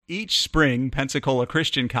Each spring, Pensacola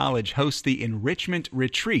Christian College hosts the Enrichment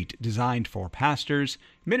Retreat designed for pastors,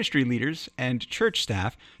 ministry leaders, and church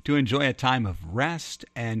staff to enjoy a time of rest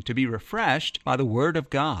and to be refreshed by the Word of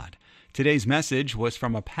God. Today's message was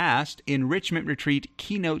from a past Enrichment Retreat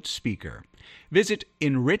keynote speaker. Visit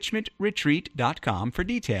enrichmentretreat.com for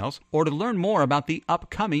details or to learn more about the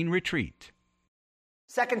upcoming retreat.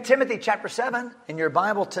 2 Timothy chapter 7 in your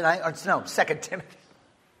Bible tonight. Or no, 2 Timothy.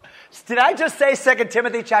 Did I just say 2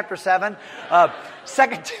 Timothy chapter 7? 2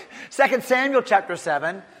 Samuel chapter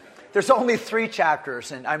 7. There's only 5 chapters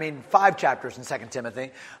in 2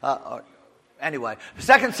 Timothy. Anyway,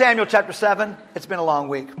 2 Samuel chapter 7. It's been a long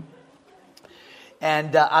week.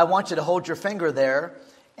 And I want you to hold your finger there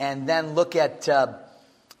and then look at... the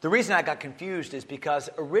reason I got confused is because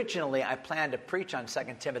originally I planned to preach on 2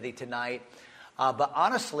 Timothy tonight. But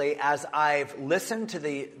honestly, as I've listened to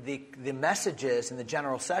the messages in the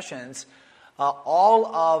general sessions, all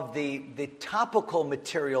of the topical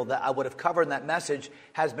material that I would have covered in that message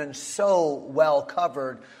has been so well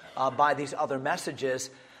covered by these other messages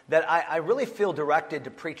that I really feel directed to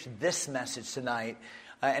preach this message tonight.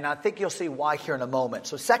 And I think you'll see why here in a moment.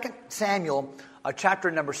 So 2 Samuel chapter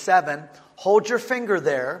number 7, hold your finger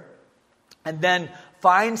there, and then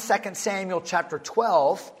find 2 Samuel chapter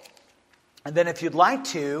 12. And then if you'd like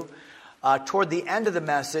to, toward the end of the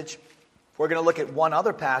message, we're going to look at one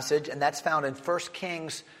other passage, and that's found in 1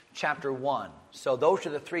 Kings chapter 1. So those are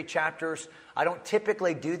the 3 chapters. I don't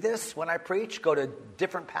typically do this when I preach, go to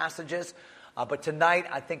different passages. But tonight,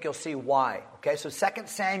 I think you'll see why. Okay, so 2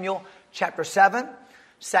 Samuel chapter 7,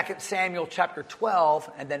 2 Samuel chapter 12,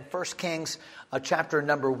 and then 1 Kings chapter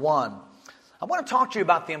number 1. I want to talk to you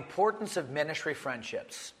about the importance of ministry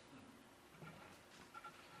friendships.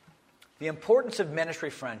 The importance of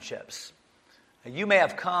ministry friendships. You may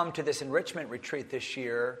have come to this enrichment retreat this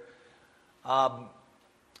year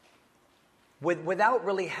without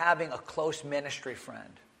really having a close ministry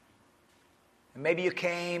friend. And maybe you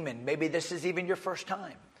came, and maybe this is even your first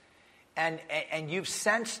time. And you've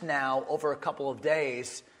sensed now over a couple of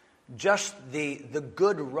days just the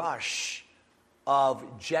good rush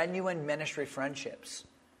of genuine ministry friendships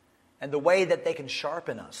and the way that they can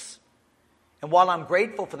sharpen us. And while I'm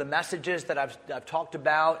grateful for the messages that I've talked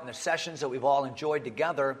about and the sessions that we've all enjoyed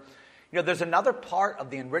together, there's another part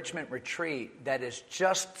of the enrichment retreat that is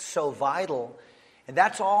just so vital, and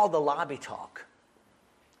that's all the lobby talk.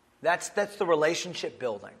 That's the relationship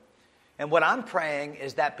building. And what I'm praying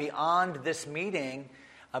is that beyond this meeting,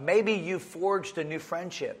 maybe you forged a new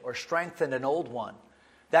friendship or strengthened an old one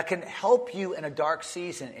that can help you in a dark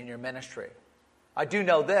season in your ministry. I do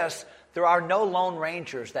know this, there are no lone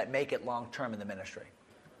rangers that make it long-term in the ministry.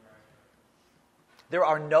 There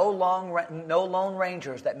are no lone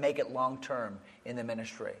rangers that make it long-term in the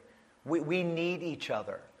ministry. We need each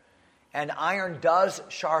other. And iron does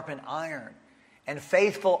sharpen iron. And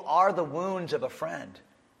faithful are the wounds of a friend.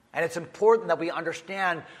 And it's important that we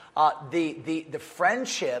understand the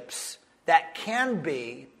friendships that can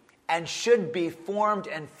be and should be formed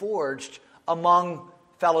and forged among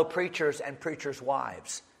fellow preachers and preachers'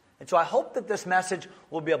 wives. And so I hope that this message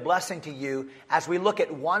will be a blessing to you as we look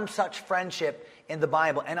at one such friendship in the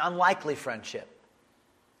Bible, an unlikely friendship.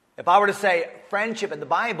 If I were to say friendship in the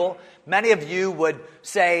Bible, many of you would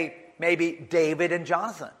say maybe David and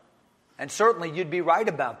Jonathan. And certainly you'd be right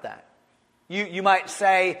about that. You might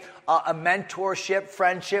say a mentorship,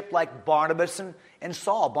 friendship like Barnabas and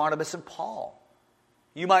Saul, Barnabas and Paul.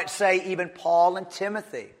 You might say even Paul and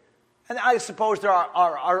Timothy. And I suppose there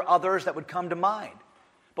are others that would come to mind.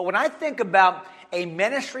 But when I think about a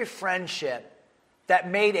ministry friendship that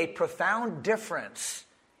made a profound difference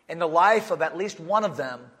in the life of at least one of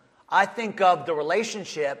them, I think of the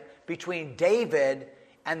relationship between David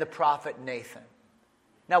and the prophet Nathan.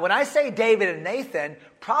 Now, when I say David and Nathan,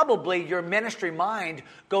 probably your ministry mind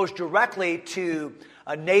goes directly to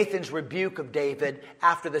Nathan's rebuke of David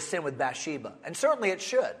after the sin with Bathsheba. And certainly it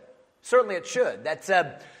should. Certainly it should.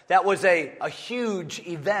 That was a huge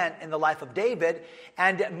event in the life of David,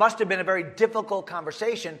 and it must have been a very difficult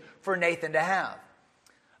conversation for Nathan to have.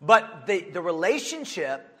 But the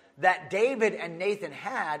relationship that David and Nathan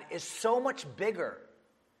had is so much bigger.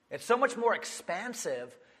 It's so much more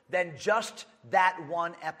expansive than just that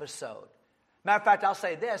one episode. Matter of fact, I'll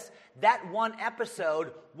say this, that one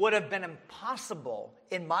episode would have been impossible,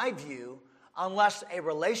 in my view, unless a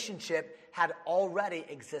relationship had already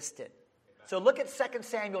existed. So look at 2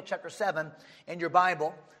 Samuel chapter 7 in your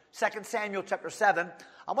Bible. 2 Samuel chapter 7.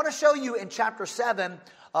 I want to show you in chapter 7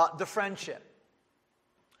 the friendship.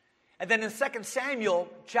 And then in 2 Samuel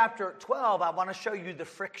chapter 12, I want to show you the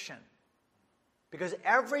friction. Because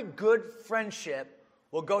every good friendship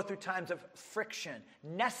will go through times of friction,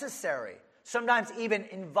 necessary, sometimes even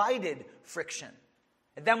invited friction.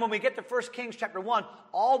 And then when we get to 1 Kings chapter 1,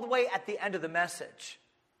 all the way at the end of the message,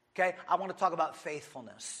 okay, I want to talk about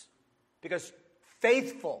faithfulness. Because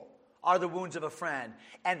faithful are the wounds of a friend.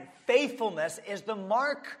 And faithfulness is the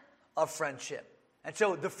mark of friendship. And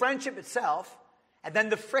so the friendship itself, and then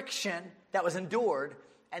the friction that was endured,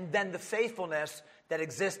 and then the faithfulness that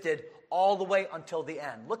existed all the way until the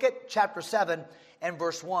end. Look at chapter 7 and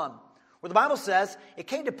verse 1, where the Bible says, it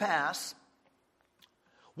came to pass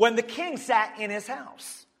when the king sat in his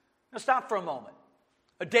house. Now stop for a moment.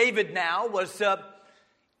 David now was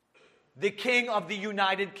the king of the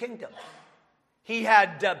United Kingdom. He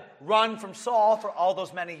had run from Saul for all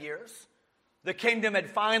those many years. The kingdom had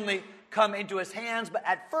finally come into his hands, but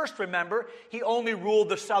at first, remember, he only ruled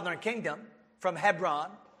the southern kingdom from Hebron.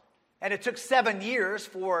 And it took 7 years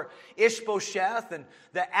for Ishbosheth and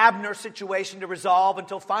the Abner situation to resolve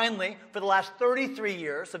until finally, for the last 33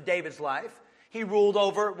 years of David's life, he ruled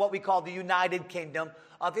over what we call the United Kingdom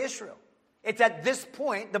of Israel. It's at this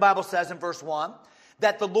point, the Bible says in verse 1,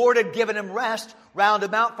 that the Lord had given him rest round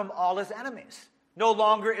about from all his enemies. No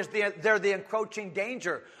longer is there the encroaching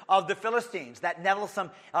danger of the Philistines, that nettlesome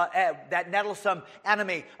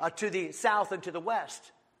enemy to the south and to the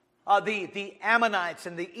west. The Ammonites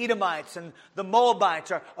and the Edomites and the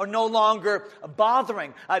Moabites are no longer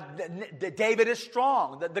bothering. David is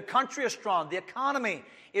strong. The country is strong. The economy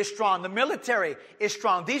is strong. The military is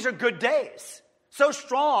strong. These are good days. So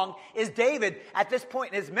strong is David at this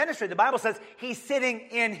point in his ministry. The Bible says he's sitting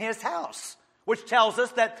in his house, which tells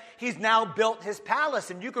us that he's now built his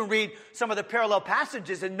palace. And you can read some of the parallel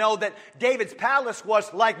passages and know that David's palace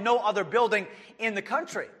was like no other building in the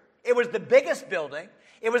country. It was the biggest building.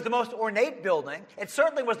 It was the most ornate building. It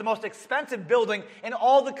certainly was the most expensive building in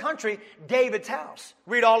all the country, David's house.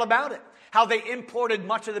 Read all about it. How they imported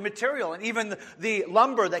much of the material and even the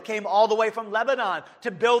lumber that came all the way from Lebanon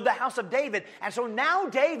to build the house of David. And so now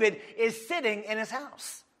David is sitting in his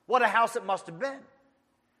house. What a house it must have been.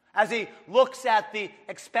 As he looks at the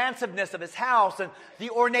expansiveness of his house and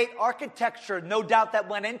the ornate architecture, no doubt, that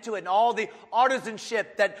went into it, and all the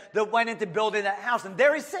artisanship that went into building that house. And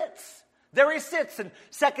there he sits. There he sits in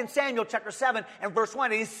 2 Samuel chapter 7 and verse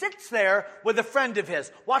 1. And he sits there with a friend of his.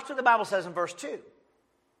 Watch what the Bible says in verse 2.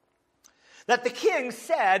 That the king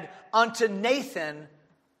said unto Nathan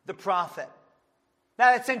the prophet.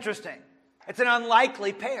 Now that's interesting. It's an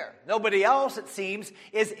unlikely pair. Nobody else, it seems,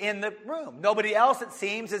 is in the room. Nobody else, it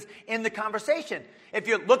seems, is in the conversation. If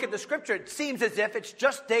you look at the scripture, it seems as if it's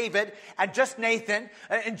just David and just Nathan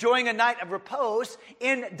enjoying a night of repose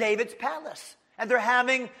in David's palace. And they're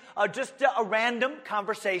having just a random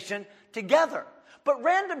conversation together. But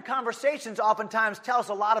random conversations oftentimes tell us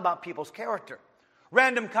a lot about people's character.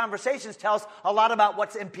 Random conversations tell us a lot about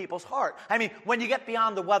what's in people's heart. I mean, when you get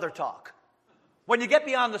beyond the weather talk, when you get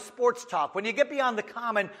beyond the sports talk, when you get beyond the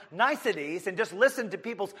common niceties and just listen to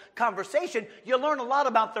people's conversation, you learn a lot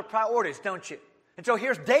about their priorities, don't you? And so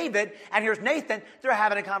here's David and here's Nathan. They're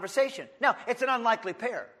having a conversation. Now, it's an unlikely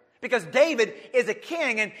pair because David is a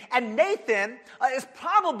king and Nathan is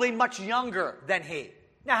probably much younger than he.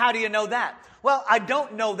 Now, how do you know that? Well, I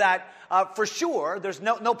don't know that for sure. There's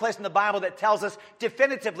no place in the Bible that tells us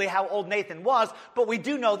definitively how old Nathan was, but we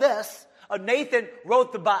do know this. Nathan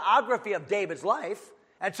wrote the biography of David's life,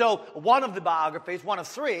 and so one of the biographies, one of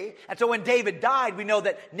three, and so when David died, we know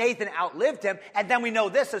that Nathan outlived him, and then we know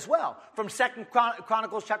this as well. From 2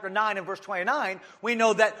 Chronicles chapter 9 and verse 29, we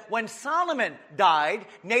know that when Solomon died,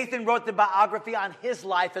 Nathan wrote the biography on his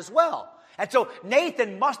life as well. And so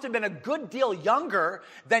Nathan must have been a good deal younger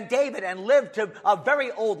than David and lived to a very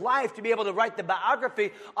old life to be able to write the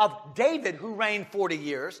biography of David, who reigned 40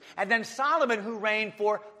 years, and then Solomon, who reigned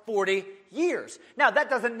for 40 years. Now, that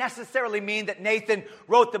doesn't necessarily mean that Nathan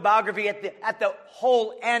wrote the biography at the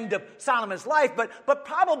whole end of Solomon's life, but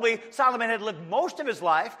probably Solomon had lived most of his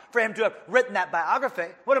life for him to have written that biography.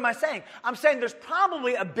 What am I saying? I'm saying there's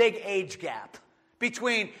probably a big age gap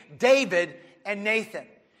between David and Nathan.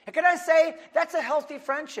 And can I say, that's a healthy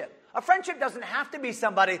friendship. A friendship doesn't have to be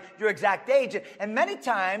somebody your exact age. And many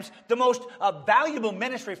times, the most valuable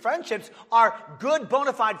ministry friendships are good,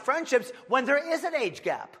 bona fide friendships when there is an age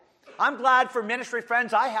gap. I'm glad for ministry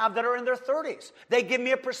friends I have that are in their 30s. They give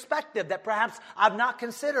me a perspective that perhaps I've not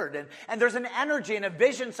considered. And there's an energy and a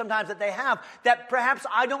vision sometimes that they have that perhaps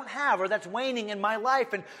I don't have or that's waning in my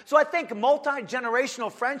life. And so I think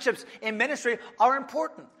multi-generational friendships in ministry are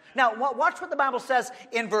important. Now, watch what the Bible says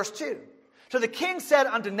in verse 2. So the king said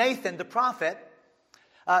unto Nathan, the prophet,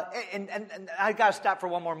 and I got to stop for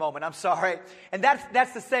one more moment. I'm sorry. And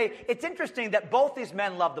that's to say, it's interesting that both these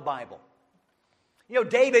men love the Bible. You know,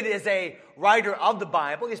 David is a writer of the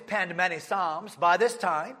Bible. He's penned many Psalms by this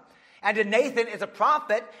time. And Nathan is a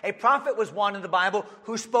prophet. A prophet was one in the Bible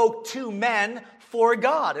who spoke to men for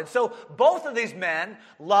God. And so both of these men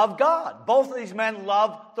love God. Both of these men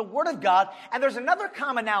love the Word of God. And there's another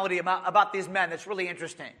commonality about these men that's really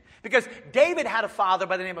interesting. Because David had a father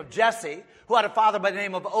by the name of Jesse, who had a father by the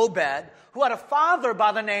name of Obed, who had a father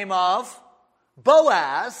by the name of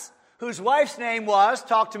Boaz, whose wife's name was,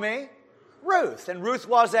 talk to me, Ruth. And Ruth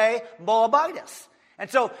was a Moabitess. And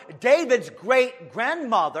so David's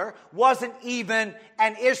great-grandmother wasn't even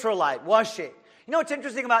an Israelite, was she? You know what's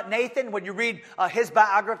interesting about Nathan? When you read his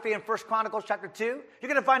biography in 1 Chronicles chapter 2, you're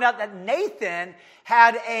going to find out that Nathan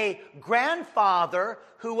had a grandfather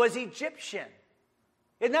who was Egyptian.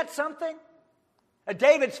 Isn't that something?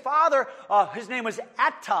 David's father, his name was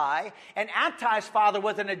Attai, and Attai's father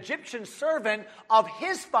was an Egyptian servant of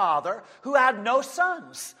his father who had no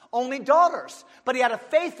sons, only daughters. But he had a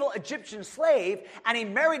faithful Egyptian slave, and he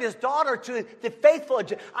married his daughter to the faithful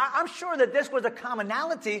Egyptian. I'm sure that this was a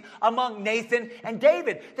commonality among Nathan and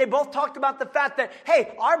David. They both talked about the fact that,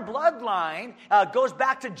 hey, our bloodline goes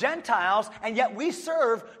back to Gentiles, and yet we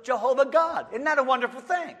serve Jehovah God. Isn't that a wonderful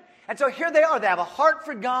thing? And so here they are. They have a heart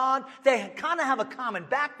for God. They kind of have a common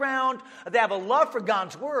background. They have a love for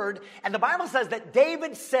God's word. And the Bible says that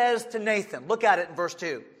David says to Nathan, look at it in verse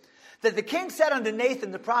 2, that the king said unto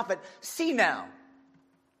Nathan the prophet, see now,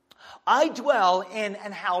 I dwell in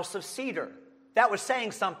an house of cedar. That was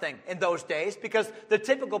saying something in those days because the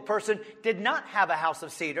typical person did not have a house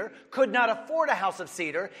of cedar, could not afford a house of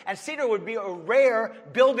cedar, and cedar would be a rare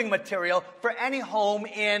building material for any home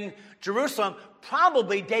in Jerusalem.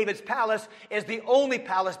 Probably David's palace is the only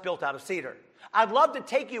palace built out of cedar. I'd love to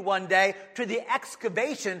take you one day to the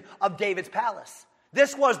excavation of David's palace.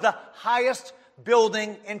 This was the highest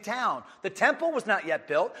building in town. The temple was not yet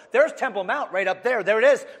built. There's Temple Mount right up there. There it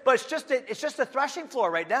is. But it's just a threshing floor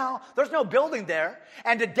right now. There's no building there.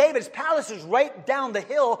 And David's palace is right down the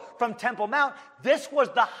hill from Temple Mount. This was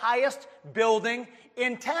the highest building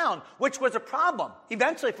in town, which was a problem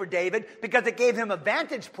eventually for David because it gave him a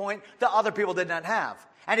vantage point that other people did not have.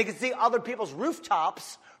 And he could see other people's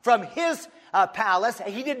rooftops from his palace.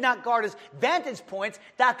 He did not guard his vantage points.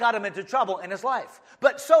 That got him into trouble in his life.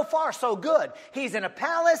 But so far, so good. He's in a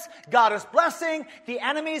palace. God is blessing. The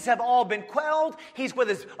enemies have all been quelled. He's with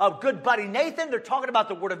his good buddy Nathan. They're talking about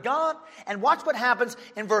the word of God. And watch what happens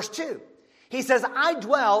in verse 2. He says, I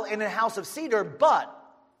dwell in a house of cedar, but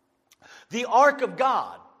the ark of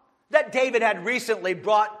God that David had recently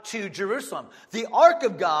brought to Jerusalem, the ark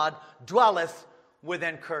of God dwelleth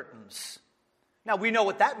within curtains. Now, we know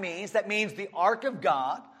what that means. That means the ark of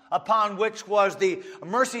God, upon which was the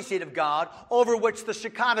mercy seat of God, over which the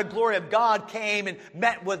Shekinah glory of God came and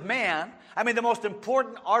met with man. I mean, the most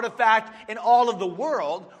important artifact in all of the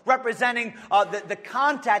world, representing the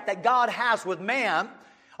contact that God has with man.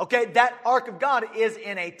 Okay, that ark of God is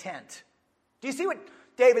in a tent. Do you see what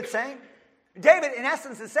David's saying? David, in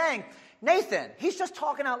essence, is saying, Nathan, he's just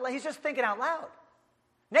talking out loud. He's just thinking out loud.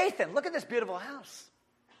 Nathan, look at this beautiful house.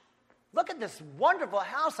 Look at this wonderful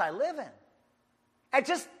house I live in.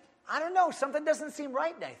 I don't know, something doesn't seem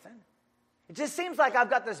right, Nathan. It just seems like I've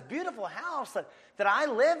got this beautiful house that I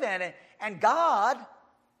live in, and God,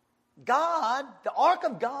 the ark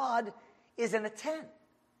of God is in a tent.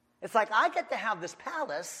 It's like I get to have this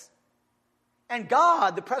palace, and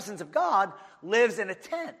God, the presence of God, lives in a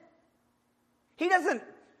tent. He doesn't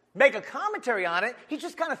make a commentary on it. He's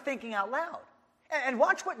just kind of thinking out loud. And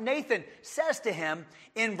watch what Nathan says to him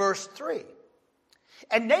in verse 3.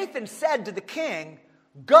 And Nathan said to the king,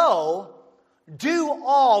 go, do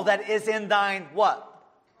all that is in thine what?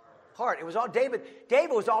 Heart. It was all David.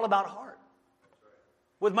 David was all about heart.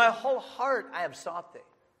 With my whole heart I have sought thee.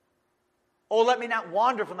 Oh, let me not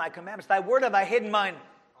wander from thy commandments. Thy word have I hid in mine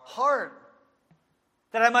heart,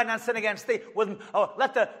 that I might not sin against thee.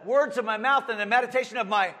 Let the words of my mouth and the meditation of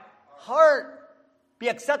my heart be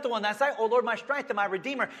acceptable in thy sight, O Lord, my strength and my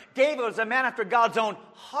redeemer. David was a man after God's own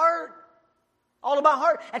heart. All about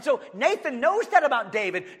heart. And so Nathan knows that about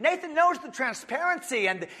David. Nathan knows the transparency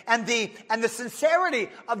and the sincerity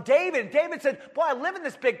of David. David said, boy, I live in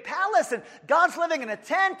this big palace and God's living in a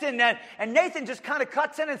tent. And Nathan just kind of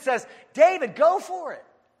cuts in and says, David, go for it.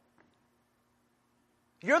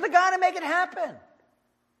 You're the guy to make it happen.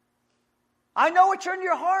 I know what's in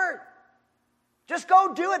your heart. Just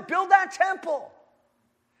go do it. Build that temple.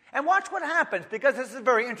 And watch what happens, because this is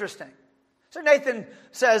very interesting. So Nathan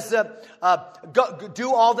says, go,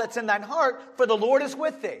 do all that's in thine heart, for the Lord is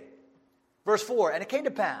with thee. Verse 4, and it came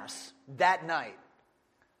to pass that night.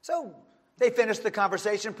 So they finished the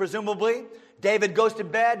conversation, presumably. David goes to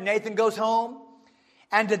bed. Nathan goes home.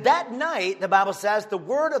 And that night, the Bible says, the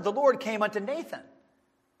word of the Lord came unto Nathan.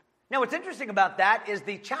 Now, what's interesting about that is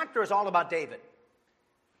the chapter is all about David.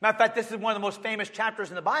 Matter of fact, this is one of the most famous chapters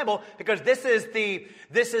in the Bible because this is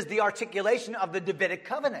the articulation of the Davidic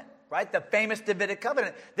covenant, right? The famous Davidic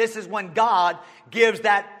covenant. This is when God gives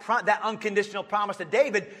that unconditional promise to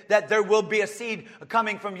David that there will be a seed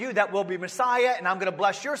coming from you that will be Messiah, and I'm going to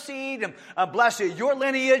bless your seed and bless your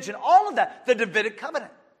lineage and all of that, the Davidic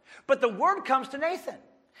covenant. But the word comes to Nathan.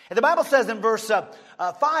 And the Bible says in verse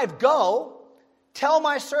 5, "Go, tell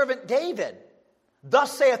my servant David,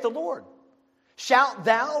 thus saith the Lord, shalt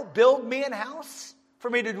thou build me an house for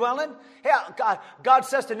me to dwell in?" Hey, God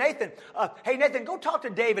says to Nathan, hey, Nathan, go talk to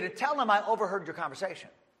David and tell him I overheard your conversation.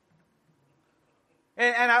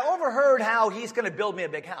 And I overheard how he's going to build me a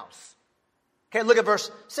big house. Okay, look at verse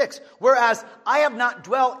 6. "Whereas I have not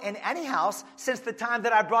dwelt in any house since the time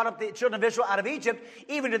that I brought up the children of Israel out of Egypt,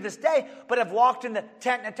 even to this day, but have walked in the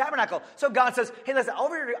tent and tabernacle." So God says, hey, listen,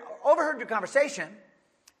 I overheard your conversation,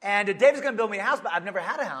 and David's going to build me a house, but I've never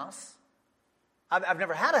had a house. I've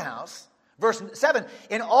never had a house. Verse 7,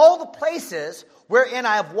 "In all the places wherein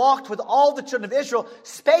I have walked with all the children of Israel,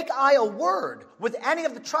 spake I a word with any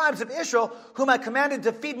of the tribes of Israel, whom I commanded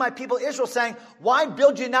to feed my people Israel, saying, why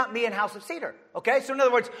build you not me an house of cedar?" Okay, so in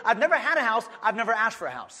other words, I've never had a house, I've never asked for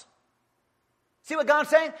a house. See what God's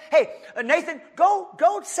saying? Hey, Nathan,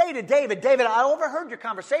 go say to David, David, I overheard your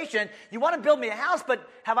conversation. You want to build me a house, but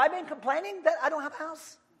have I been complaining that I don't have a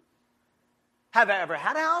house? Have I ever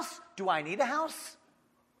had a house? Do I need a house?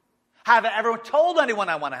 Have I ever told anyone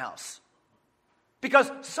I want a house? Because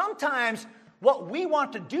sometimes what we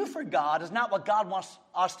want to do for God is not what God wants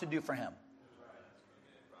us to do for him.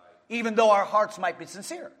 Even though our hearts might be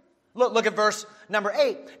sincere. Look at verse number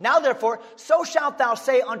 8. "Now therefore, so shalt thou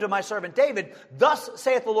say unto my servant David, thus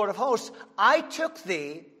saith the Lord of hosts, I took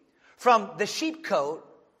thee from the sheepcote,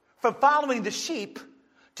 from following the sheep,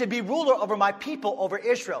 to be ruler over my people, over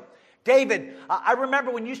Israel." David, I remember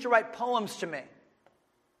when you used to write poems to me.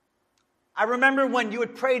 I remember when you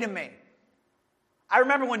would pray to me. I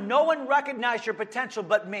remember when no one recognized your potential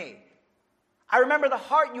but me. I remember the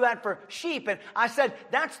heart you had for sheep, and I said,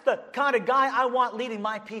 that's the kind of guy I want leading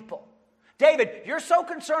my people. David, you're so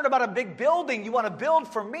concerned about a big building you want to build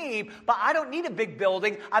for me, but I don't need a big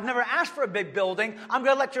building. I've never asked for a big building. I'm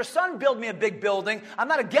going to let your son build me a big building. I'm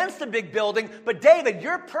not against a big building, but David,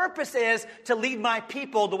 your purpose is to lead my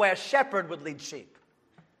people the way a shepherd would lead sheep.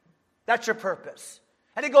 That's your purpose.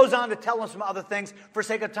 And he goes on to tell us some other things. For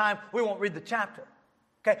sake of time, we won't read the chapter.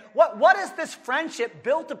 Okay, what is this friendship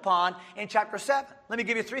built upon in chapter 7? Let me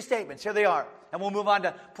give you 3 statements. Here they are. And we'll move on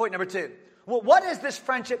to point number 2. Well, what is this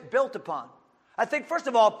friendship built upon? I think, first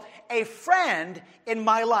of all, a friend in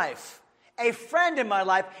my life. A friend in my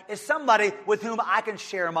life is somebody with whom I can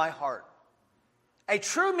share my heart. A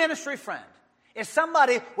true ministry friend is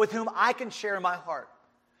somebody with whom I can share my heart.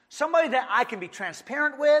 Somebody that I can be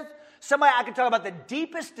transparent with. Somebody I can talk about the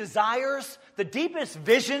deepest desires, the deepest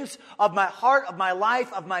visions of my heart, of my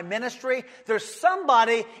life, of my ministry. There's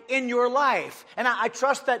somebody in your life. And I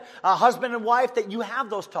trust that husband and wife, that you have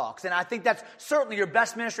those talks. And I think that's certainly your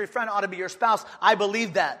best ministry friend ought to be your spouse. I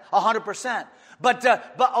believe that 100%. But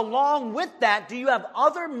along with that, do you have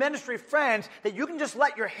other ministry friends that you can just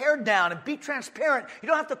let your hair down and be transparent? You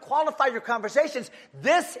don't have to qualify your conversations.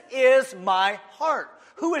 This is my heart.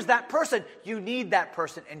 Who is that person? You need that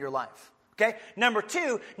person in your life. Okay? Number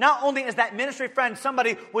 2, not only is that ministry friend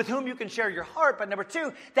somebody with whom you can share your heart, but number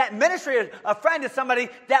 2, that ministry friend is somebody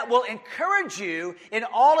that will encourage you in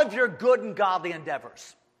all of your good and godly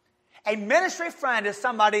endeavors. A ministry friend is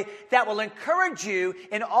somebody that will encourage you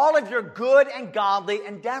in all of your good and godly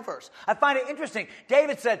endeavors. I find it interesting.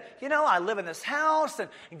 David said, I live in this house, and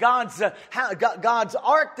God's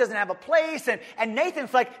ark doesn't have a place. And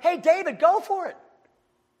Nathan's like, hey, David, go for it.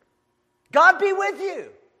 God be with you.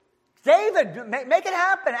 David, make it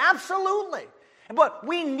happen. Absolutely. But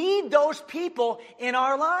we need those people in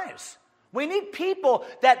our lives. We need people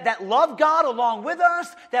that love God along with us,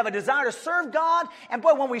 that have a desire to serve God. And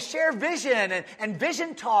boy, when we share vision and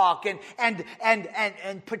vision talk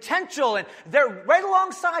and potential, and they're right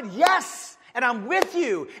alongside, yes, and I'm with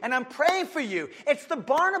you, and I'm praying for you. It's the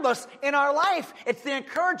Barnabas in our life. It's the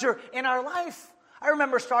encourager in our life. I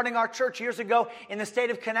remember starting our church years ago in the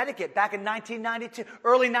state of Connecticut back in 1992,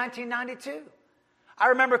 early 1992. I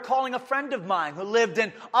remember calling a friend of mine who lived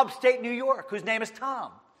in upstate New York, whose name is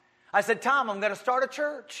Tom. I said, Tom, I'm going to start a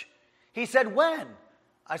church. He said, when?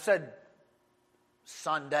 I said,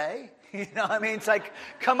 Sunday. It's like,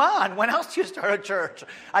 come on, when else do you start a church?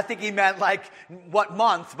 I think he meant like, what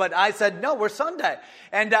month? But I said, no, we're Sunday.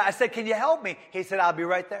 And I said, can you help me? He said, I'll be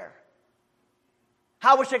right there.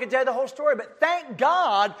 How I wish I could tell you the whole story, but thank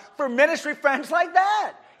God for ministry friends like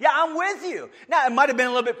that. Yeah, I'm with you. Now, it might have been a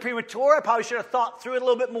little bit premature. I probably should have thought through it a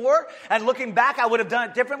little bit more. And looking back, I would have done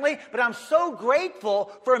it differently. But I'm so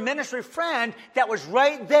grateful for a ministry friend that was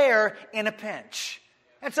right there in a pinch.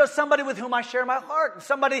 And so somebody with whom I share my heart,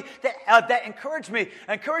 somebody that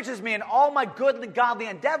encourages me in all my good and godly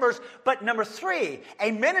endeavors. But number 3,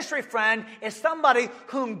 a ministry friend is somebody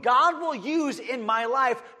whom God will use in my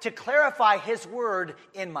life to clarify His word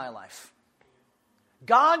in my life.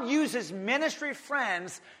 God uses ministry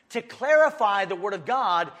friends to clarify the word of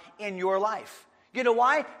God in your life. You know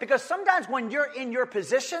why? Because sometimes when you're in your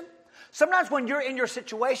position, sometimes when you're in your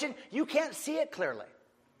situation, you can't see it clearly.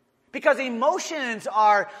 Because emotions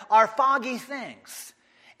are foggy things.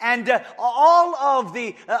 And all of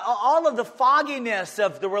the fogginess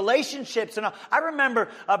of the relationships. And I remember,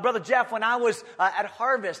 Brother Jeff, when I was at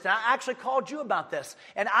Harvest, and I actually called you about this.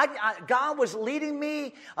 And God was leading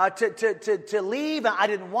me to leave. I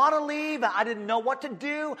didn't want to leave. I didn't know what to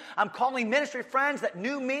do. I'm calling ministry friends that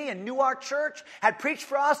knew me and knew our church, had preached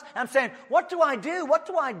for us. And I'm saying, what do I do? What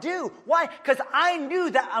do I do? Why? Because I knew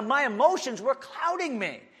that my emotions were clouding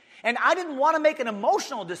me. And I didn't want to make an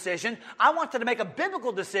emotional decision. I wanted to make a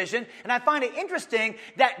biblical decision. And I find it interesting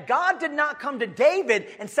that God did not come to David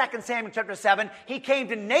in 2 Samuel chapter 7. He came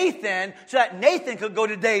to Nathan so that Nathan could go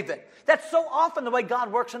to David. That's so often the way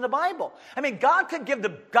God works in the Bible. I mean, God could give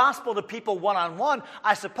the gospel to people one-on-one,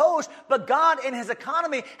 I suppose. But God, in His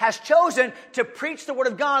economy, has chosen to preach the word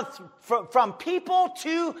of God from people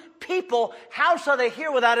to people. How shall they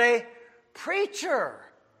hear without a preacher?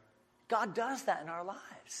 God does that in our lives.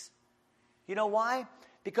 You know why?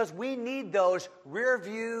 Because we need those rear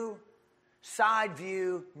view, side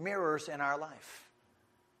view mirrors in our life.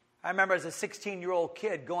 I remember as a 16-year-old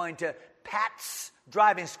kid going to Pat's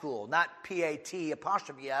driving school, not P-A-T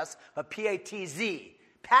apostrophe S, but P-A-T-Z,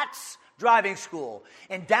 Pat's driving school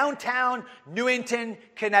in downtown Newington,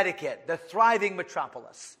 Connecticut, the thriving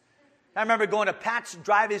metropolis. I remember going to Pat's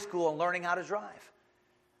driving school and learning how to drive.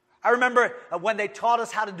 I remember when they taught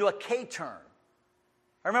us how to do a K-turn.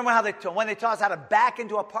 I remember when they taught us how to back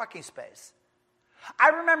into a parking space. I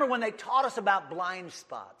remember when they taught us about blind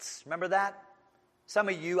spots. Remember that? Some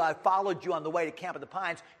of you, I followed you on the way to Camp of the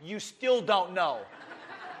Pines. You still don't know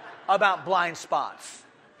about blind spots.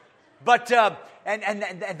 But,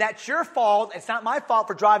 and that's your fault. It's not my fault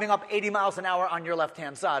for driving up 80 miles an hour on your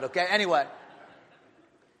left-hand side, okay? Anyway,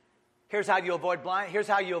 here's how you avoid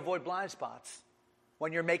blind spots.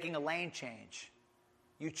 When you're making a lane change,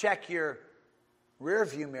 you check your rear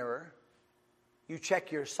view mirror, you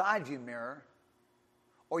check your side view mirror,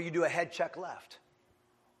 or you do a head check left.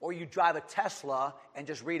 Or you drive a Tesla and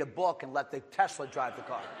just read a book and let the Tesla drive the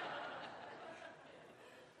car.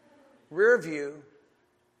 Rear view,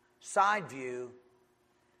 side view,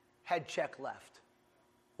 head check left.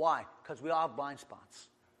 Why? Because we all have blind spots.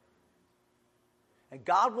 And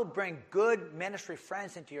God will bring good ministry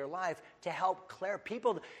friends into your life to help clear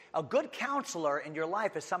people. A good counselor in your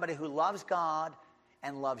life is somebody who loves God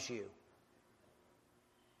and loves you.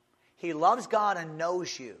 He loves God and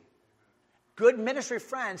knows you. Good ministry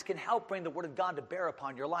friends can help bring the word of God to bear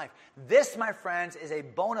upon your life. This, my friends, is a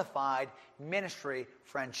bona fide ministry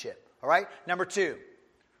friendship. All right? Number 2,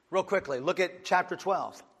 real quickly, look at chapter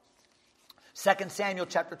 12. 2 Samuel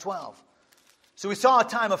chapter 12. So we saw a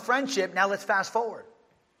time of friendship. Now let's fast forward.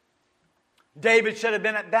 David should have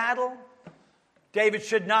been at battle. David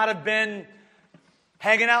should not have been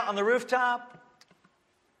hanging out on the rooftop.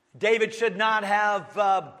 David should not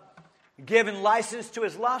have given license to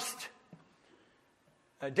his lust.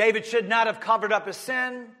 David should not have covered up his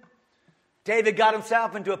sin. David got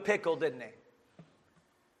himself into a pickle, didn't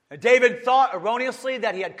he? David thought erroneously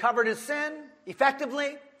that he had covered his sin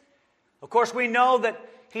effectively. Of course, we know that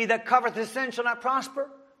he that covereth his sin shall not prosper,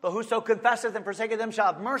 but whoso confesseth and forsaketh them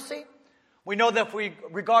shall have mercy. We know that if we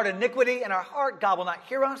regard iniquity in our heart, God will not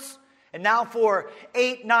hear us. And now for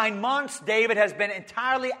 8-9 months, David has been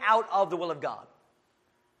entirely out of the will of God.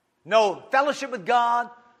 No fellowship with God.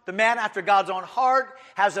 The man after God's own heart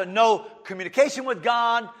has no communication with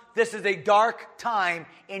God. This is a dark time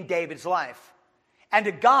in David's life.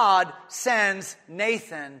 And God sends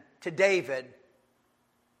Nathan to David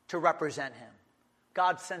to represent him.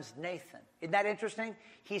 God sends Nathan. Isn't that interesting?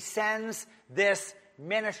 He sends this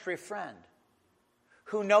ministry friend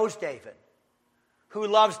who knows David, who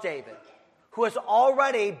loves David, who has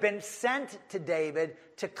already been sent to David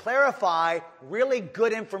to clarify really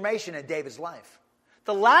good information in David's life.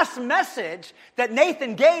 The last message that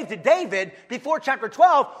Nathan gave to David before chapter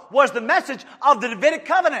 12 was the message of the Davidic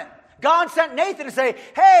covenant. God sent Nathan to say,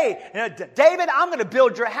 hey, David, I'm going to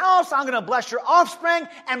build your house. I'm going to bless your offspring.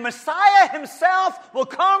 And Messiah himself will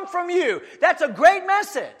come from you. That's a great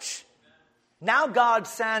message. Now God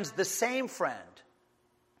sends the same friend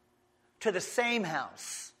to the same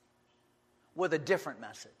house with a different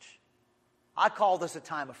message. I call this a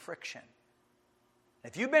time of friction.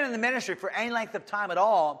 If you've been in the ministry for any length of time at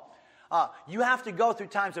all, you have to go through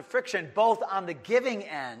times of friction, both on the giving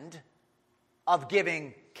end of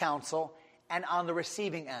giving counsel and on the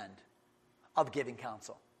receiving end of giving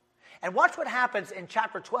counsel. And watch what happens in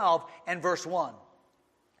chapter 12 and verse 1.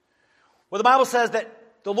 Where the Bible says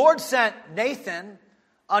that the Lord sent Nathan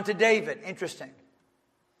unto David. Interesting.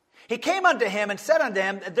 He came unto him and said unto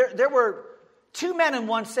him, there were two men in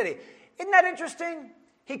one city. Isn't that interesting?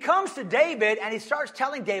 He comes to David and he starts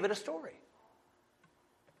telling David a story.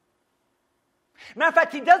 Matter of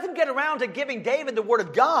fact, he doesn't get around to giving David the word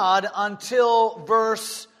of God until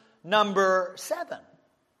verse number 7.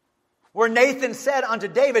 Where Nathan said unto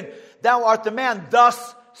David, thou art the man,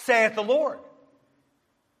 thus saith the Lord.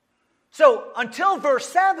 So until verse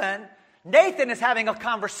 7, Nathan is having a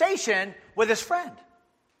conversation with his friend.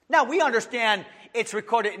 Now we understand it's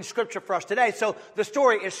recorded in Scripture for us today, so the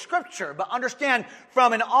story is Scripture. But understand,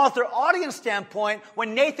 from an author-audience standpoint,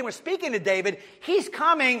 when Nathan was speaking to David, he's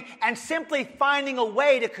coming and simply finding a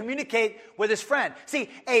way to communicate with his friend. See,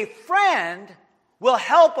 a friend will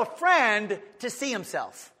help a friend to see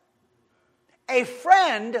himself. A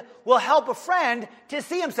friend will help a friend to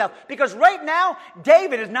see himself. Because right now,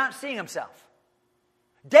 David is not seeing himself.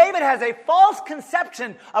 David has a false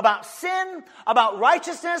conception about sin, about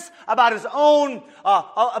righteousness, about his own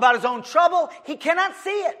trouble. He cannot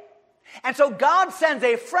see it. And so God sends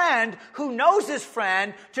a friend who knows his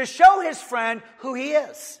friend to show his friend who he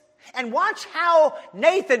is. And watch how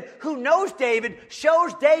Nathan, who knows David,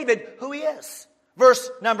 shows David who he is. Verse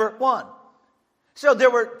number 1. So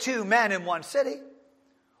there were two men in one city,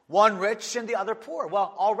 one rich and the other poor.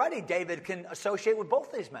 Well, already David can associate with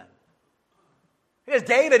both these men. Because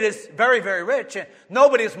David is very, very rich, and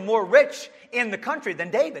nobody is more rich in the country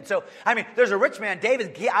than David. So, there's a rich man,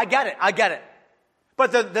 David, I get it.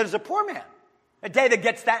 But there's a poor man. And David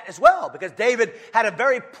gets that as well, because David had a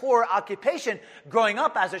very poor occupation growing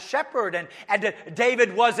up as a shepherd, and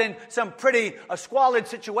David was in some pretty squalid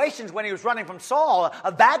situations when he was running from Saul,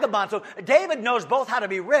 a vagabond. So David knows both how to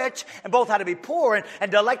be rich and both how to be poor, and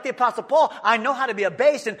like the Apostle Paul, I know how to be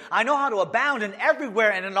abased, and I know how to abound in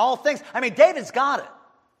everywhere and in all things. David's got it.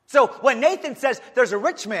 So when Nathan says there's a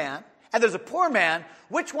rich man and there's a poor man,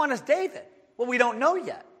 which one is David? Well, we don't know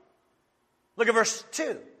yet. Look at verse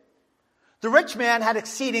 2. The rich man had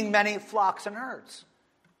exceeding many flocks and herds.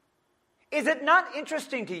 Is it not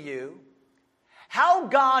interesting to you how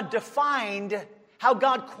God quantified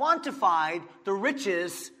the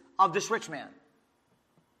riches of this rich man?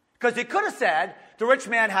 Because he could have said the rich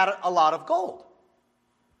man had a lot of gold.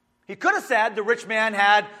 He could have said the rich man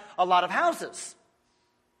had a lot of houses.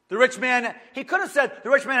 He could have said the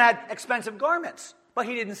rich man had expensive garments. But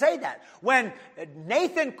he didn't say that. When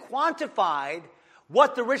Nathan quantified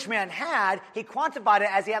what the rich man had, he quantified it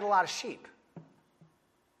as he had a lot of sheep.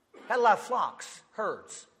 Had a lot of flocks,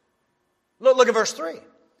 herds. Look at verse 3.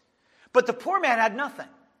 But the poor man had nothing.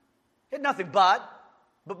 He had nothing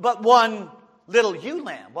but one little ewe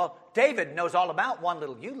lamb. Well, David knows all about one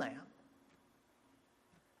little ewe lamb.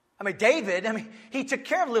 David, he took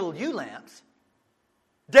care of little ewe lambs.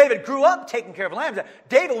 David grew up taking care of lambs.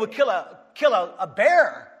 David would kill a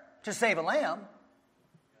bear to save a lamb.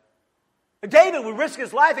 David would risk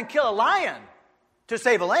his life and kill a lion to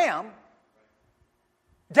save a lamb.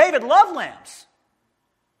 David loved lambs.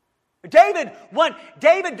 When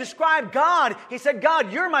David described God, he said,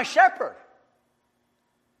 God, you're my shepherd.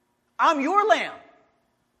 I'm your lamb.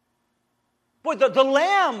 Boy, the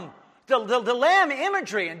lamb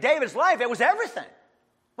imagery in David's life, it was everything.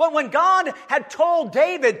 But when God had told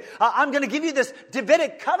David, I'm going to give you this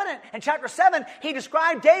Davidic covenant in chapter 7, he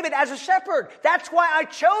described David as a shepherd. That's why I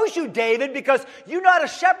chose you, David, because you know how to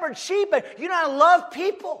shepherd sheep, but you know how to love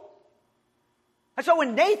people. And so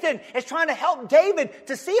when Nathan is trying to help David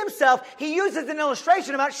to see himself, he uses an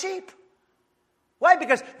illustration about sheep. Why?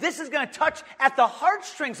 Because this is going to touch at the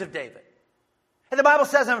heartstrings of David. And the Bible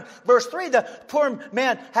says in verse 3, the poor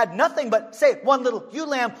man had nothing but, one little ewe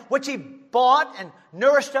lamb, which he bought and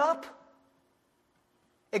nourished up.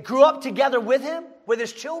 It grew up together with him, with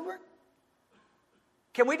his children.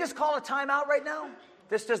 Can we just call a timeout right now?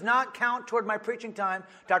 This does not count toward my preaching time,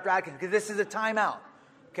 Dr. Atkins, because this is a timeout.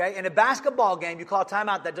 Okay? In a basketball game, you call a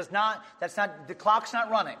timeout. The clock's not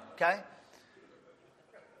running. Okay?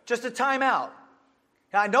 Just a timeout.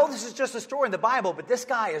 Now, I know this is just a story in the Bible, but this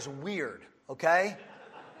guy is weird, okay?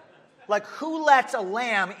 Like, who lets a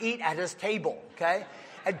lamb eat at his table, okay?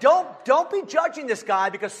 And don't be judging this guy,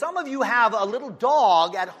 because some of you have a little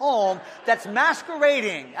dog at home that's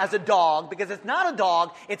masquerading as a dog, because it's not a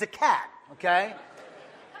dog, it's a cat, okay?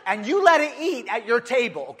 And you let it eat at your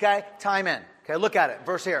table, okay? Time in. Okay, look at it.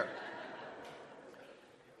 Verse here.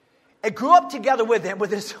 It grew up together with him,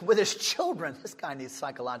 with his children. This guy needs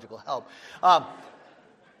psychological help.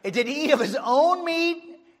 It did eat of his own meat,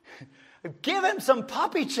 give him some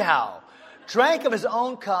puppy chow, drank of his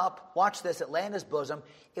own cup. Watch this. It lay in his bosom.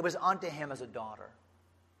 It was unto him as a daughter.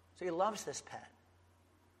 So he loves this pet.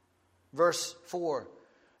 Verse 4.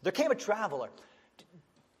 There came a traveler.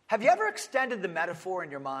 Have you ever extended the metaphor in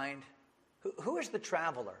your mind? Who is the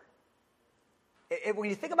traveler? When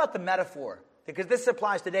you think about the metaphor, because this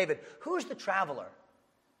applies to David, who's the traveler?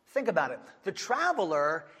 Think about it. The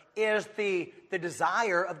traveler is the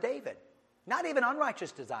desire of David, not even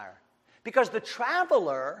unrighteous desire. Because the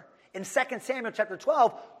traveler in 2 Samuel chapter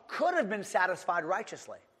 12 could have been satisfied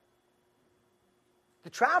righteously. The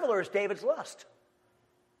traveler is David's lust.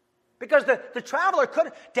 Because the traveler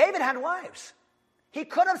David had wives. He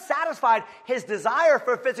could have satisfied his desire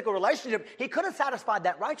for a physical relationship. He could have satisfied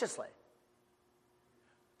that righteously.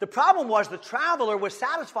 The problem was the traveler was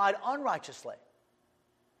satisfied unrighteously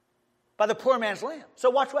by the poor man's lamb. So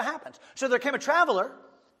watch what happens. So there came a traveler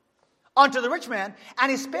unto the rich man, and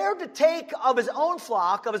he spared to take of his own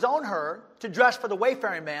flock, of his own herd, to dress for the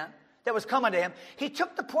wayfaring man that was come unto him. He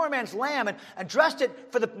took the poor man's lamb and dressed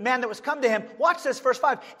it for the man that was come to him. Watch this, verse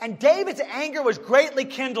 5. And David's anger was greatly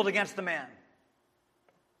kindled against the man.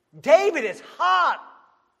 David is hot.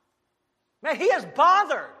 Man, he is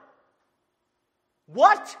bothered.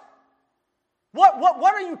 What?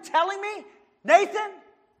 What are you telling me, Nathan?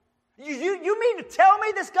 You mean to tell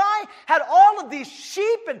me this guy had all of these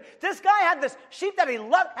sheep, and this guy had this sheep that he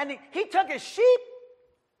loved, and he took his sheep?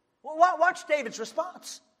 Well, watch David's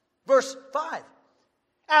response. Verse 5.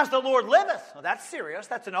 As the Lord liveth. Well, that's serious.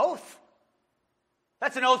 That's an oath.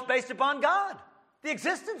 That's an oath based upon God, the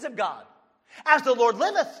existence of God. As the Lord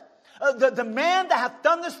liveth, the man that hath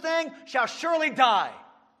done this thing shall surely die.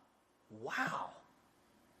 Wow.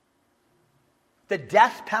 The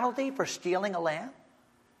death penalty for stealing a lamb?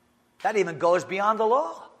 That even goes beyond the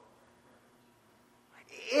law.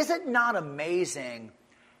 Is it not amazing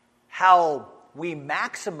how we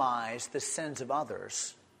maximize the sins of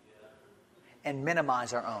others and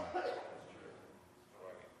minimize our own?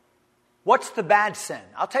 What's the bad sin?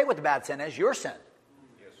 I'll tell you what the bad sin is. Your sin.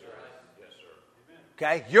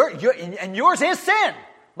 Okay? And yours is sin.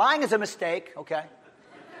 Mine is a mistake. Okay?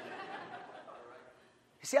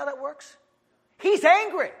 You see how that works? He's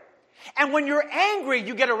angry. And when you're angry,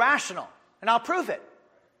 you get irrational. And I'll prove it.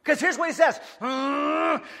 Because here's what he says.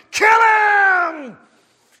 Kill him!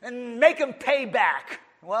 And make him pay back.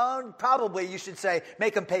 Well, probably you should say,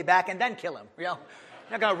 make him pay back and then kill him. You know,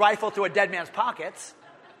 you're not going to rifle through a dead man's pockets.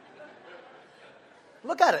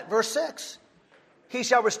 Look at it. Verse 6. He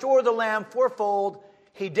shall restore the lamb fourfold.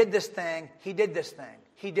 He did this thing. He did this thing.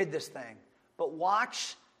 He did this thing. But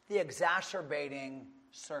watch the exacerbating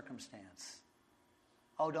circumstance.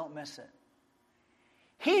 Oh, don't miss it.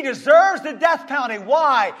 He deserves the death penalty.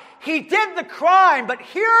 Why? He did the crime, but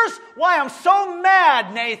here's why I'm so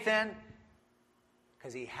mad, Nathan.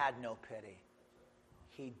 Because he had no pity.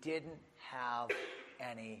 He didn't have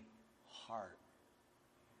any heart.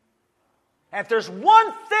 And if there's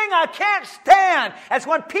one thing I can't stand, it's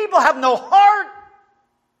when people have no heart.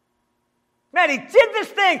 Man, he did this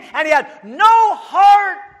thing, and he had no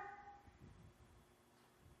heart.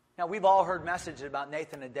 Now, we've all heard messages about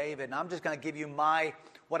Nathan and David, and I'm just going to give you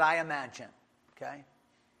what I imagine, okay?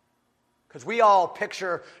 Because we all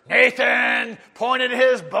picture Nathan pointed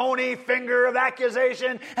his bony finger of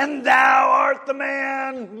accusation, and thou art the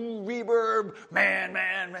man, reverb,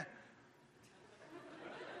 man.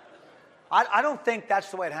 I don't think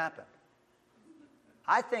that's the way it happened.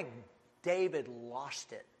 I think David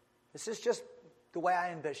lost it. This is just the way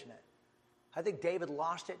I envision it. I think David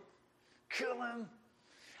lost it. Kill him.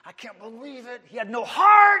 I can't believe it. He had no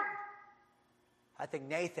heart. I think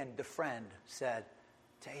Nathan, the friend, said,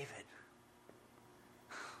 David,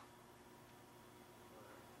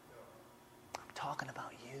 I'm talking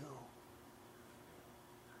about you.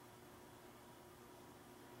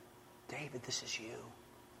 David, this is you.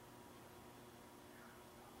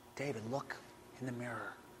 David, look in the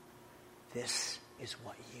mirror. This is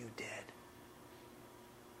what you did.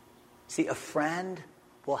 See, a friend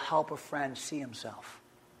will help a friend see himself.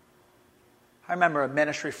 I remember a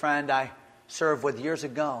ministry friend I served with years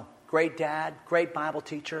ago. Great dad, great Bible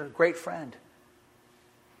teacher, great friend.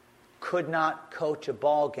 could not coach a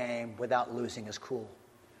ball game without losing his cool.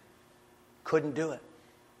 Couldn't do it.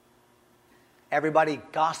 Everybody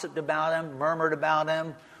gossiped about him, murmured about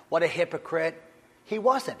him. What a hypocrite. He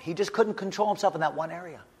wasn't. He just couldn't control himself in that one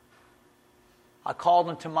area. I taught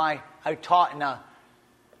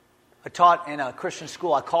in a Christian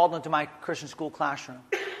school. I called him to my Christian school classroom.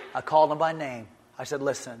 I called him by name. I said,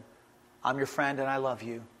 listen, I'm your friend and I love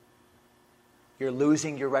you. You're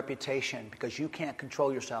losing your reputation because you can't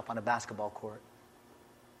control yourself on a basketball court.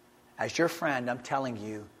 As your friend, I'm telling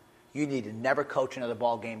you, you need to never coach another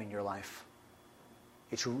ball game in your life.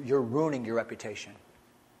 You're ruining your reputation.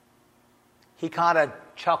 He kind of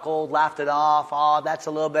chuckled, laughed it off. Oh, that's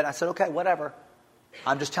a little bit. I said, okay, whatever.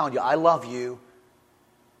 I'm just telling you, I love you.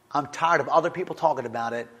 I'm tired of other people talking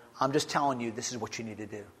about it. I'm just telling you, this is what you need to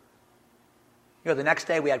do. You know, the next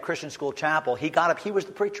day we had Christian School Chapel. He got up. He was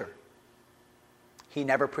the preacher. He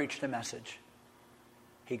never preached a message.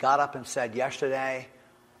 He got up and said, yesterday,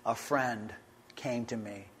 a friend came to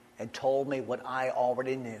me and told me what I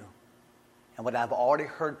already knew and what I've already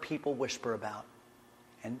heard people whisper about.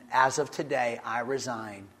 And as of today, I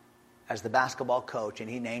resign as the basketball coach, and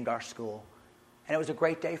he named our school. And it was a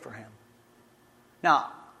great day for him.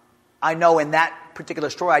 Now, I know in that particular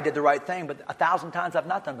story I did the right thing, but 1,000 times I've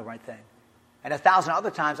not done the right thing. And 1,000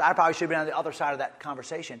 other times I probably should have been on the other side of that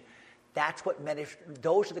conversation.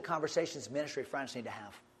 Those are the conversations ministry friends need to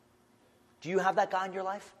have. Do you have that guy in your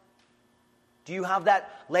life? Do you have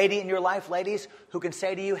that lady in your life, ladies, who can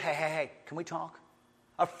say to you, hey, can we talk?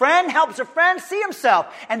 A friend helps a friend see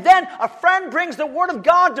himself. And then a friend brings the word of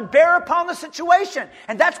God to bear upon the situation.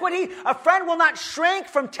 And that's what a friend will not shrink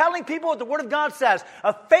from telling people what the word of God says.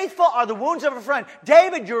 Faithful are the wounds of a friend.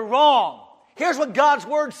 David, you're wrong. Here's what God's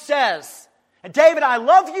word says. And David, I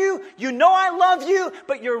love you. You know I love you,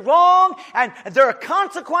 but you're wrong. And there are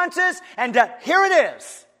consequences. And here it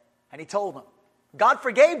is. And he told him. God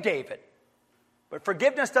forgave David. But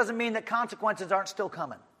forgiveness doesn't mean that consequences aren't still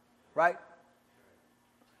coming. Right?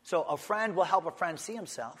 So a friend will help a friend see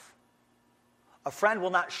himself. A friend will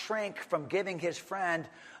not shrink from giving his friend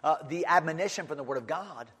the admonition from the Word of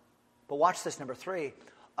God. But watch this, number 3.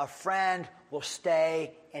 A friend will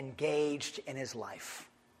stay engaged in his life.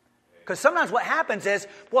 Because sometimes what happens is,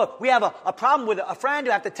 well, we have a problem with a friend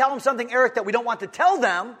who have to tell them something, Eric, that we don't want to tell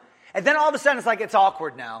them. And then all of a sudden it's like, it's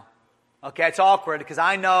awkward now. Okay, it's awkward because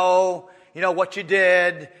I know what you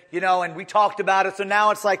did, and we talked about it. So now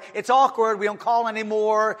it's like, it's awkward. We don't call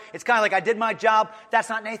anymore. It's kind of like I did my job. That's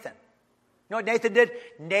not Nathan. You know what Nathan did?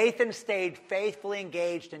 Nathan stayed faithfully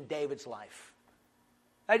engaged in David's life.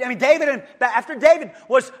 I mean, after David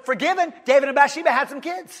was forgiven, David and Bathsheba had some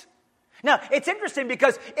kids. Now, it's interesting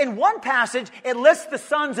because in one passage, it lists the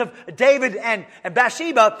sons of David and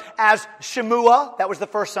Bathsheba as Shemua. That was the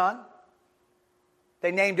first son.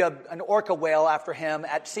 They named an orca whale after him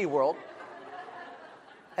at SeaWorld.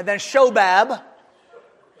 And then Shobab.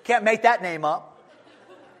 Can't make that name up.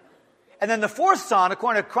 And then the fourth son,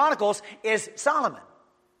 according to Chronicles, is Solomon.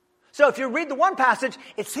 So if you read the one passage,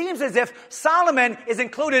 it seems as if Solomon is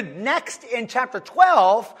included next in chapter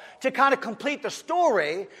 12 to kind of complete the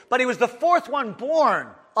story, but he was the fourth one born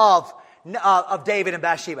of David and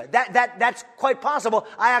Bathsheba. That's quite possible.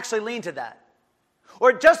 I actually lean to that.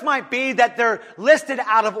 Or it just might be that they're listed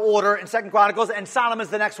out of order in 2 Chronicles and Solomon's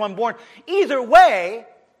the next one born. Either way,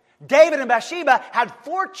 David and Bathsheba had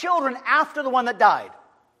 4 children after the one that died.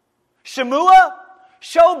 Shemua,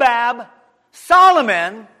 Shobab,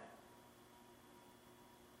 Solomon.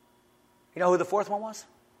 You know who the fourth one was?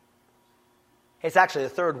 It's actually the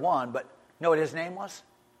third one, but you know what his name was?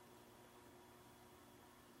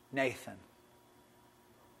 Nathan.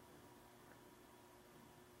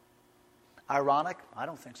 Ironic? I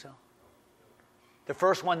don't think so. The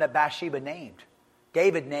first one that Bathsheba named.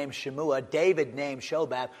 David named Shemua. David named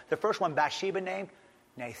Shobab. The first one Bathsheba named,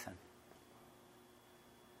 Nathan.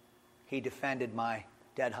 He defended my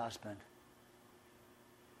dead husband.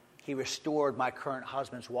 He restored my current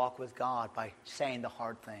husband's walk with God by saying the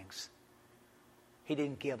hard things. He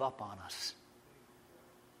didn't give up on us.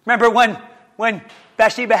 Remember when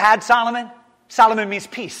Bathsheba had Solomon? Solomon means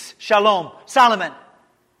peace. Shalom. Solomon.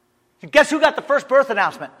 Guess who got the first birth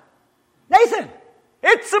announcement? Nathan.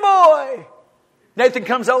 It's a boy. Nathan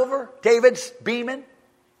comes over. David's beaming.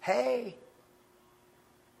 Hey.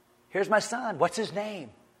 Here's my son. What's his name?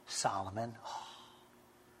 Solomon. Oh,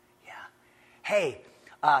 yeah. Hey,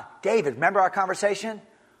 David, remember our conversation?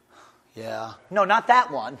 Yeah. No, not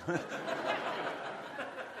that one.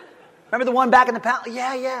 Remember the one back in the palace?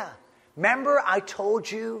 Yeah. Remember I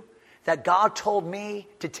told you that God told me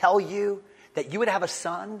to tell you that you would have a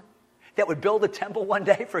son that would build a temple one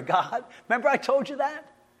day for God? Remember I told you that?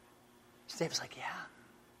 David's like, yeah,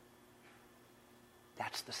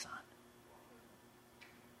 that's the son.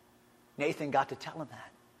 Nathan got to tell him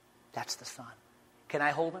that. That's the son. Can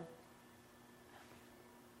I hold him?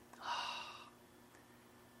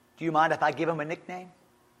 Do you mind if I give him a nickname?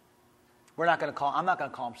 I'm not going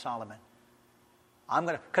to call him Solomon.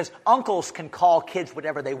 Because uncles can call kids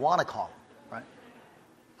whatever they want to call them, right?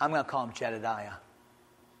 I'm going to call him Jedediah.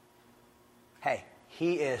 Hey,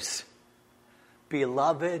 he is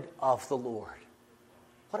beloved of the Lord.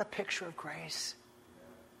 What a picture of grace.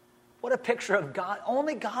 What a picture of God.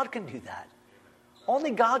 Only God can do that.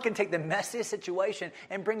 Only God can take the messiest situation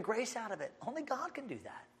and bring grace out of it. Only God can do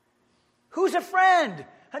that. Who's a friend?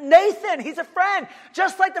 Nathan, he's a friend.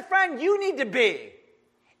 Just like the friend you need to be.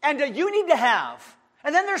 And you need to have.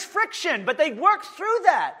 And then there's friction, but they work through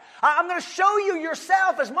that. I'm going to show you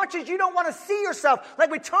yourself as much as you don't want to see yourself. Like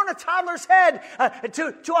we turn a toddler's head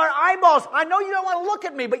to our eyeballs. I know you don't want to look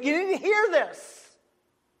at me, but you need to hear this.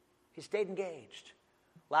 He stayed engaged.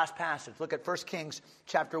 Last passage. Look at 1 Kings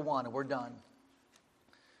chapter 1, and we're done.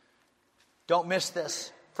 Don't miss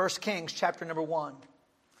this. 1 Kings chapter number 1.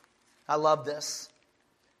 I love this.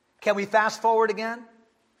 Can we fast forward again?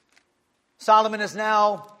 Solomon is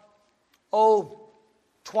now,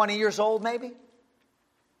 20 years old maybe.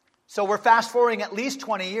 So we're fast forwarding at least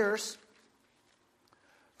 20 years.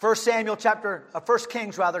 1 Kings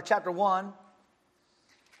chapter 1.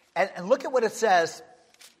 And look at what it says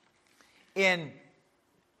in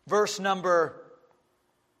verse number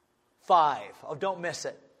 5. Oh, don't miss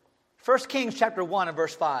it. 1 Kings chapter 1 and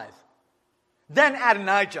verse 5. Then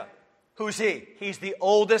Adonijah, who's he? He's the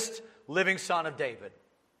oldest living son of David.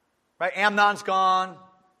 Right? Amnon's gone.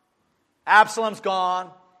 Absalom's gone.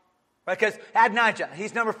 Right? Because Adonijah,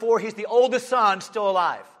 he's number 4. He's the oldest son still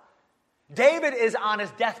alive. David is on his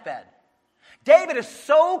deathbed. David is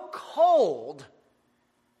so cold,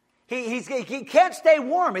 he can't stay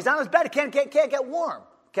warm. He's on his bed. He can't get warm.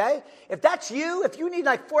 Okay? If that's you, if you need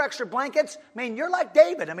like 4 extra blankets, you're like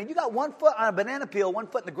David. You got 1 foot on a banana peel, 1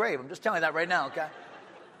 foot in the grave. I'm just telling you that right now, okay?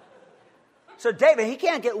 So David, he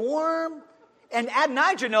can't get warm. And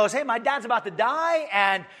Adonijah knows, hey, my dad's about to die,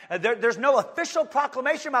 and there's no official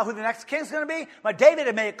proclamation about who the next king's going to be. But David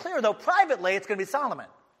had made it clear, though, privately, it's going to be Solomon.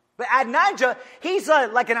 But Adonijah, he's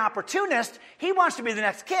like an opportunist. He wants to be the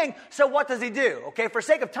next king, so what does he do? Okay, for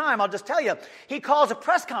sake of time, I'll just tell you. He calls a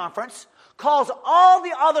press conference, calls all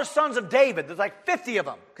the other sons of David. There's like 50 of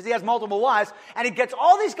them, because he has multiple wives. And he gets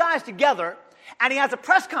all these guys together, and he has a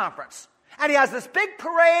press conference. And he has this big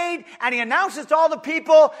parade, and he announces to all the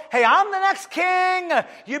people, hey, I'm the next king.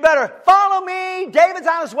 You better follow me. David's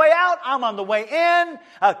on his way out. I'm on the way in.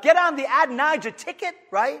 Get on the Adonijah ticket,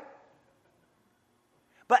 right?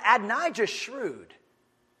 But Adonijah's shrewd,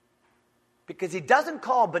 because he doesn't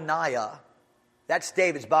call Benaiah, that's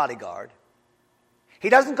David's bodyguard. He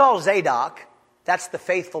doesn't call Zadok, that's the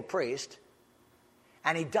faithful priest.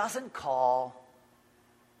 And he doesn't call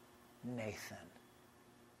Nathan,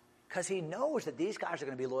 because he knows that these guys are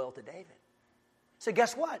going to be loyal to David. So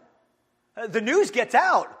guess what? The news gets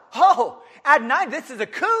out. Oh, Adonijah, this is a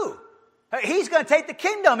coup. He's going to take the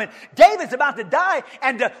kingdom, and David's about to die.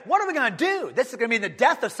 And what are we going to do? This is going to be the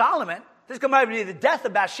death of Solomon. This is going to be the death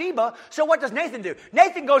of Bathsheba. So what does Nathan do?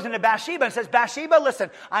 Nathan goes into Bathsheba and says, Bathsheba,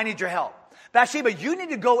 listen, I need your help. Bathsheba, you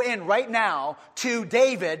need to go in right now to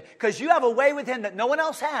David, because you have a way with him that no one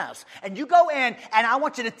else has. And you go in, and I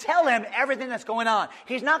want you to tell him everything that's going on.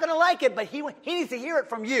 He's not going to like it, but he needs to hear it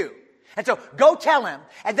from you. And so go tell him.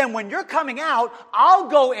 And then when you're coming out, I'll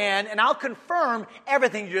go in and I'll confirm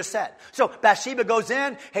everything you just said. So Bathsheba goes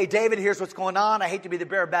in. Hey, David, here's what's going on. I hate to be the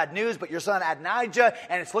bearer of bad news, but your son Adonijah,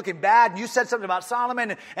 and it's looking bad. And you said something about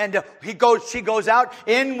Solomon. And she goes out.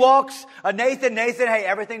 In walks Nathan. Nathan, hey,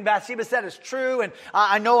 everything Bathsheba said is true. And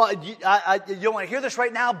I know you don't want to hear this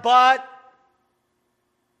right now, but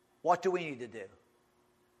what do we need to do?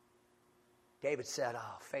 David said,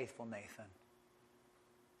 faithful Nathan.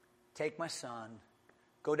 Take my son,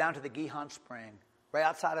 go down to the Gihon Spring, right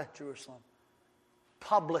outside of Jerusalem.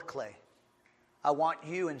 Publicly, I want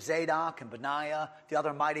you and Zadok and Benaiah, the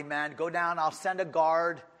other mighty men, go down. I'll send a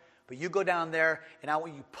guard, but you go down there, and I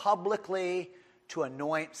want you publicly to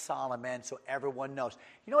anoint Solomon so everyone knows.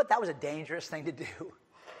 You know what? That was a dangerous thing to do.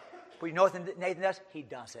 But you know what Nathan does? He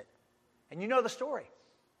does it. And you know the story.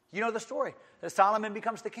 You know the story. That Solomon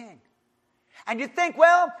becomes the king. And you think,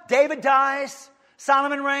 well, David dies.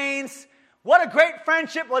 Solomon reigns. What a great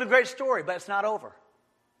friendship. What a great story. But it's not over.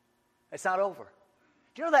 It's not over.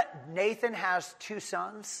 Do you know that Nathan has 2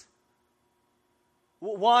 sons?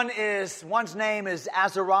 One's name is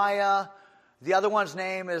Azariah. The other one's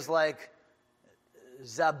name is like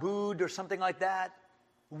Zabud or something like that.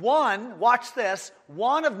 One, watch this,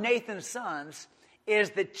 one of Nathan's sons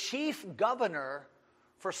is the chief governor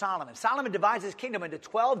for Solomon. Solomon divides his kingdom into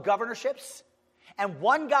 12 governorships, and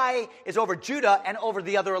one guy is over Judah and over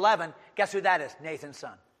the other 11. Guess who that is? Nathan's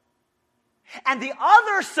son. And the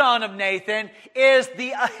other son of Nathan is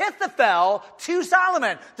the Ahithophel to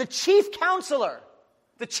Solomon, the chief counselor.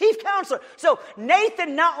 The chief counselor. So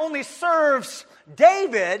Nathan not only serves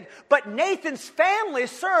David, but Nathan's family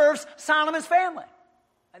serves Solomon's family.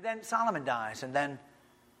 And then Solomon dies, and then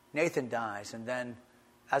Nathan dies, and then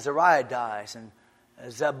Azariah dies, and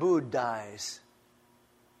Zabud dies.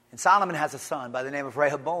 And Solomon has a son by the name of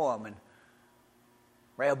Rehoboam, and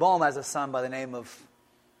Rehoboam has a son by the name of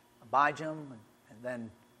Abijam, and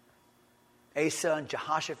then Asa and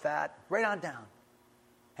Jehoshaphat, right on down.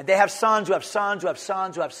 And they have sons who have sons who have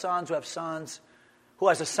sons who have sons who have sons. Who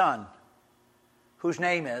has a son whose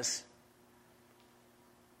name is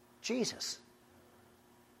Jesus?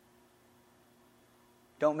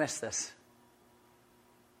 Don't miss this.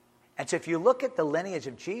 And so if you look at the lineage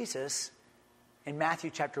of Jesus in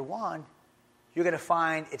Matthew chapter 1, you're going to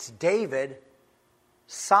find it's David,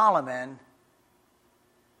 Solomon,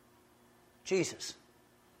 Jesus.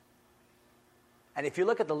 And if you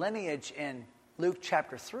look at the lineage in Luke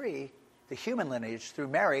chapter 3, the human lineage through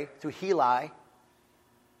Mary, through Heli,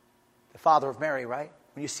 the father of Mary, right?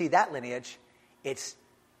 When you see that lineage, it's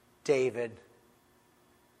David,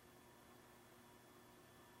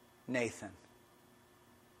 Nathan,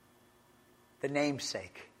 the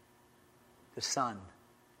namesake, the son.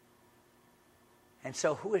 And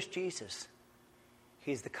so who is Jesus?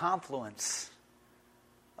 He's the confluence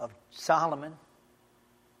of Solomon,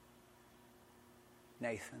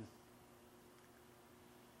 Nathan,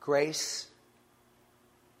 grace,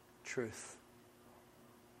 truth,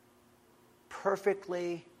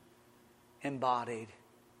 perfectly embodied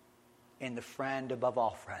in the friend above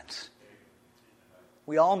all friends.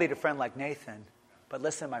 We all need a friend like Nathan, but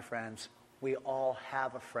listen, my friends, we all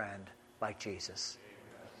have a friend like Jesus.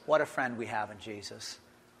 What a friend we have in Jesus.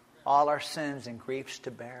 All our sins and griefs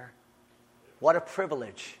to bear. What a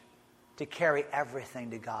privilege to carry everything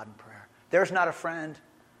to God in prayer. There's not a friend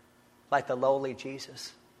like the lowly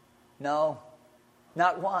Jesus. No,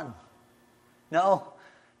 not one. No,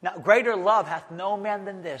 greater love hath no man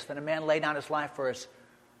than this, than a man lay down his life for his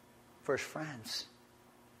friends.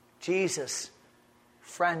 Jesus,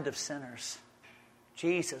 friend of sinners.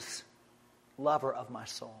 Jesus, lover of my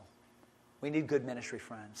soul. We need good ministry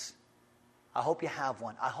friends. I hope you have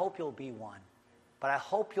one. I hope you'll be one. But I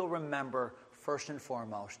hope you'll remember, first and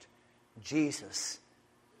foremost, Jesus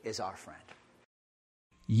is our friend.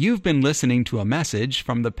 You've been listening to a message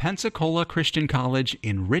from the Pensacola Christian College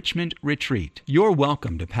Enrichment Retreat. You're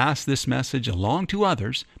welcome to pass this message along to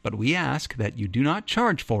others, but we ask that you do not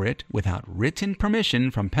charge for it without written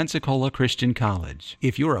permission from Pensacola Christian College.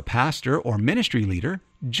 If you're a pastor or ministry leader,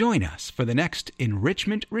 join us for the next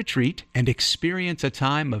Enrichment Retreat and experience a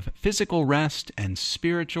time of physical rest and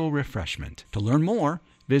spiritual refreshment. To learn more,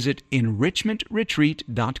 visit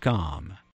enrichmentretreat.com.